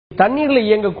தண்ணீரில்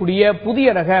இயங்கக்கூடிய புதிய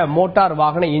ரக மோட்டார்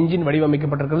வாகன என்ஜின்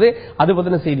வடிவமைக்கப்பட்டிருக்கிறது. அது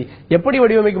பத்தின செய்தி. எப்படி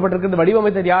வடிவமைக்கப்பட்டிருக்கிறது,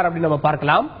 வடிவமைத்தது யார் அப்படின்னு நம்ம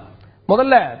பார்க்கலாம்.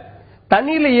 முதல்ல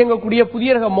தண்ணீரில் இயங்கக்கூடிய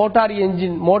புதிய ரக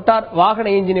மோட்டார் வாகன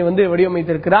என்ஜினை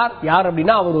வடிவமைத்திருக்கிறார். யார்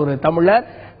அப்படின்னா அவர் ஒரு தமிழர்.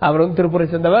 அவர் திருப்பூரை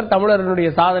சேர்ந்தவர். தமிழர்களுடைய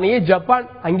சாதனையை ஜப்பான்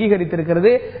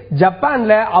அங்கீகரித்திருக்கிறது.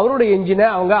 ஜப்பான்ல அவருடைய என்ஜினை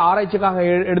அவங்க ஆராய்ச்சிக்காக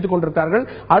எடுத்துக்கொண்டிருக்கிறார்கள்.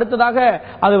 அடுத்ததாக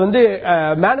அது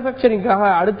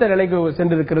மேனுபேக்சரிங்காக அடுத்த நிலைக்கு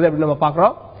சென்றிருக்கிறது அப்படின்னு நம்ம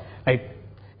பார்க்கிறோம்.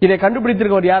 இதை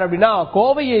கண்டுபிடித்திருக்கவர் யார் அப்படின்னா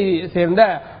கோவையை சேர்ந்த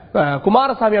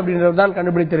குமாரசாமி அப்படின்றவர் தான்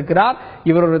கண்டுபிடித்திருக்கிறார்.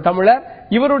 இவர் ஒரு தமிழர்.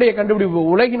 இவருடைய கண்டுபிடிப்பு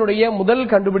உலகினுடைய முதல்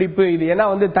கண்டுபிடிப்பு. இது ஏன்னா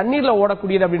தண்ணீர்ல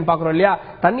ஓடக்கூடியது அப்படின்னு பாக்குறோம் இல்லையா.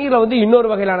 தண்ணீர்ல இன்னொரு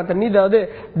வகையிலான தண்ணீர், அதாவது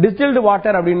டிஸ்டில்டு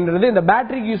வாட்டர் அப்படின்றது இந்த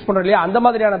பேட்டரிக்கு யூஸ் பண்றோம் இல்லையா, அந்த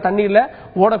மாதிரியான தண்ணீர்ல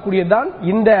ஓடக்கூடியதுதான்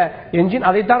இந்த என்ஜின்.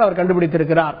 அதைத்தான் அவர்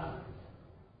கண்டுபிடித்திருக்கிறார்.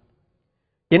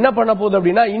 என்ன பண்ண போகுது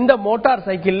அப்படின்னா இந்த மோட்டார்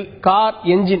சைக்கிள், கார்,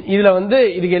 என்ஜின் இதுல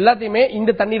இதுக்கு எல்லாத்தையுமே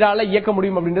இந்த தண்ணீரால இயக்க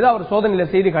முடியும் அப்படின்றது அவர் சோதனையில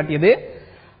செய்து காட்டியது.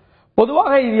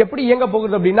 பொதுவாக இது எப்படி இயங்க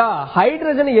போகுது அப்படின்னா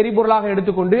ஹைட்ரஜனை எரிபொருளாக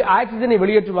எடுத்துக்கொண்டு ஆக்சிஜனை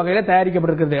வெளியேற்றும் வகையில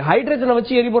தயாரிக்கப்பட்டிருக்கிறது. ஹைட்ரஜனை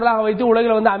வச்சு எரிபொருளாக வைத்து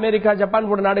உலகில் அமெரிக்கா, ஜப்பான்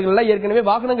போன்ற நாடுகள்ல ஏற்கனவே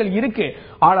வாகனங்கள் இருக்கு.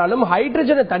 ஆனாலும்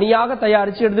ஹைட்ரஜனை தனியாக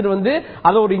தயாரிச்சு எடுத்துட்டு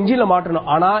அதை ஒரு இன்ஜின்ல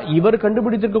மாற்றணும். ஆனா இவர்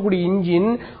கண்டுபிடித்திருக்கக்கூடிய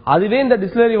இன்ஜின் அதுவே இந்த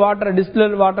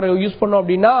டிஸ்டில்லர் வாட்டர் யூஸ் பண்ணோம்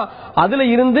அப்படின்னா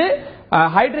அதுல இருந்து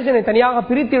ஹைட்ரஜனை தனியாக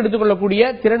பிரித்து எடுத்துக்கொள்ளக்கூடிய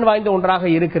திறன் வாய்ந்த ஒன்றாக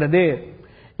இருக்கிறது.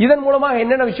 இதன் மூலமாக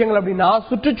என்னென்ன விஷயங்கள் அப்படின்னா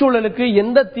சுற்றுச்சூழலுக்கு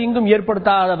எந்த தீங்கும்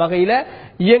ஏற்படுத்தாத வகையில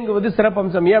இயங்குவது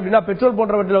சிறப்பம்சம். ஏன் அப்படின்னா பெட்ரோல்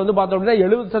போன்றவற்றில் பார்த்தோம் அப்படின்னா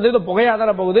 70%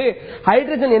 புகையாதான போகுது.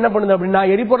 ஹைட்ரஜன் என்ன பண்ணுது அப்படின்னா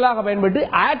எரிபொருளாக பயன்பட்டு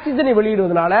ஆக்சிஜனை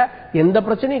வெளியிடுவதனால எந்த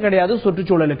பிரச்சனையும் கிடையாது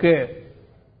சுற்றுச்சூழலுக்கு.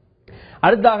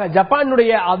 அடுத்தாக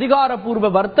ஜப்பானுடைய அதிகாரப்பூர்வ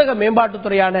வர்த்தக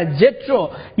மேம்பாட்டுத்துறையான ஜெட்ரோ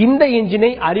இந்த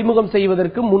என்ஜினை அறிமுகம்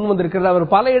செய்வதற்கு முன் வந்திருக்கிறது. அவர்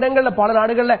பல இடங்கள்ல, பல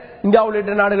நாடுகள்ல, இந்தியா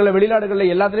உள்ளிட்ட நாடுகள்ல, வெளிநாடுகள்ல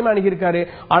எல்லாத்திலுமே அணுகியிருக்காரு.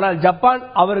 ஆனால் ஜப்பான்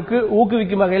அவருக்கு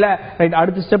ஊக்குவிக்கும் வகையில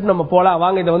அடுத்த ஸ்டெப் நம்ம போலாம்,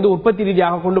 வாங்க இதை உற்பத்தி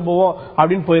ரீதியாக கொண்டு போவோம்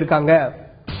அப்படின்னு போயிருக்காங்க.